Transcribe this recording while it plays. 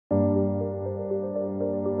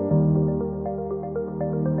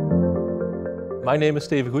My name is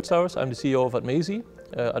Steven Goedstouwers. I'm the CEO of Admesy.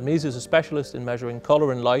 Admesy is a specialist in measuring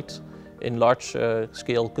color and light in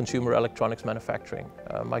large-scale consumer electronics manufacturing.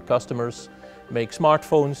 My customers make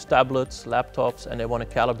smartphones, tablets, laptops, and they want to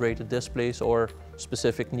calibrate the displays or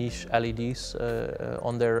specific niche LEDs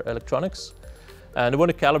on their electronics. And they want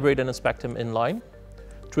to calibrate and inspect them in line.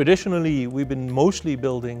 Traditionally, we've been mostly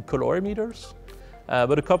building colorimeters,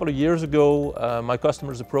 but a couple of years ago, my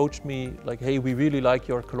customers approached me like, hey, we really like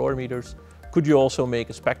your colorimeters. Could you also make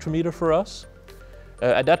a spectrometer for us?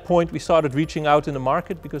 At that point, we started reaching out in the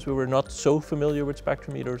market because we were not so familiar with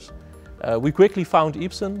spectrometers. We quickly found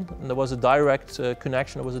Ibsen, and there was a direct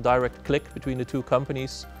connection, there was a direct click between the two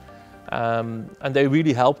companies. And they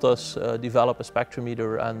really helped us develop a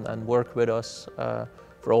spectrometer and work with us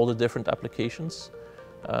for all the different applications.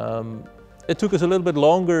 It took us a little bit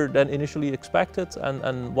longer than initially expected,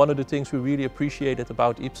 and one of the things we really appreciated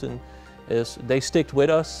about Ibsen is they sticked with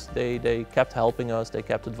us, they kept helping us, they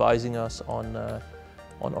kept advising us on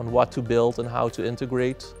what to build and how to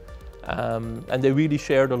integrate. And they really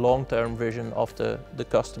shared a long-term vision of the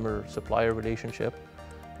customer-supplier relationship,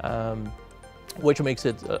 which makes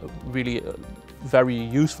it really very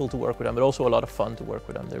useful to work with them, but also a lot of fun to work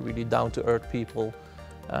with them. They're really down-to-earth people.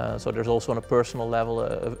 So there's also on a personal level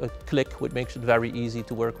a click which makes it very easy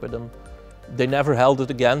to work with them. They never held it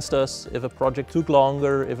against us if a project took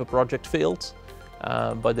longer, if a project failed,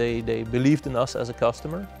 but they believed in us as a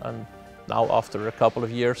customer. And now after a couple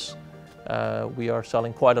of years, we are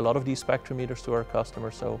selling quite a lot of these spectrometers to our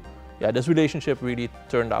customers. So yeah, this relationship really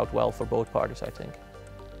turned out well for both parties, I think.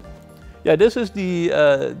 Yeah, this is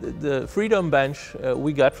the Freedom Bench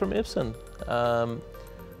we got from Ibsen.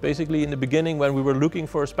 Basically, in the beginning, when we were looking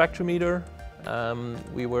for a spectrometer,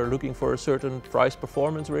 we were looking for a certain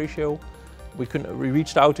price-performance ratio. We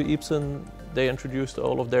reached out to Ibsen. They introduced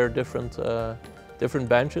all of their different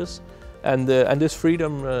benches, and this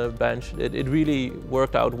Freedom bench, it really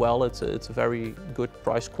worked out well. It's a very good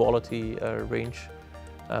price-quality range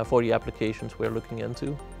for the applications we're looking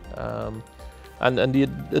into. And the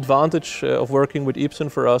advantage of working with Ibsen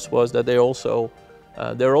for us was that they're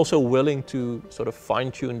also willing to sort of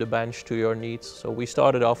fine-tune the bench to your needs. So we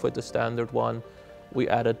started off with the standard one. We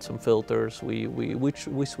added some filters. We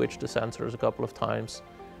switched the sensors a couple of times.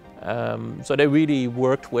 So they really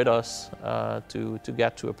worked with us to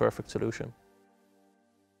get to a perfect solution.